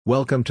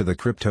Welcome to the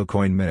Crypto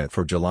Coin Minute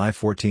for July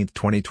 14,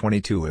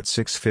 2022 at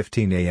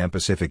 6:15 a.m.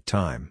 Pacific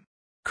Time.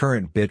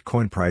 Current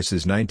Bitcoin price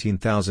is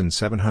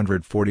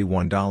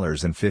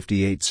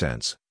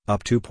 $19,741.58,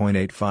 up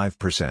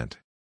 2.85%.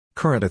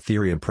 Current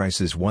Ethereum price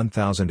is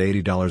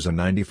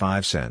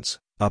 $1,080.95,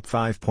 up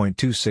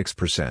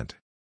 5.26%.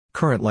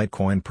 Current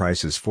Litecoin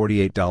price is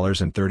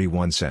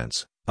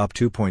 $48.31, up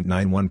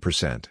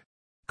 2.91%.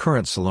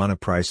 Current Solana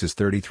price is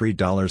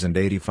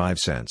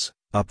 $33.85,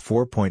 up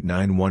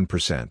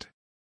 4.91%.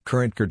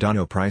 Current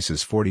Cardano price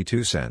is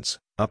 42 cents,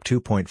 up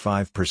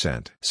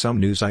 2.5%. Some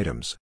news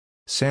items.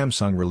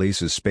 Samsung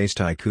releases Space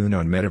Tycoon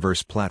on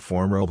metaverse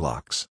platform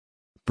Roblox.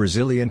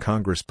 Brazilian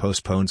Congress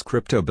postpones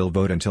crypto bill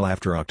vote until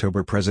after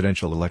October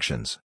presidential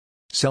elections.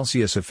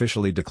 Celsius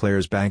officially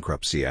declares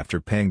bankruptcy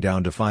after paying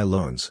down DeFi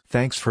loans.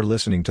 Thanks for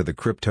listening to the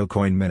Crypto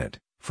Coin Minute.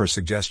 For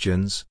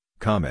suggestions,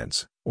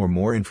 comments, or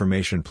more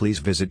information, please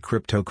visit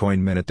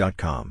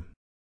CryptoCoinMinute.com.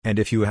 And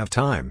if you have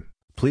time,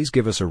 please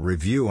give us a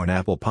review on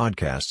Apple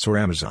Podcasts or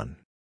Amazon.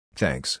 Thanks.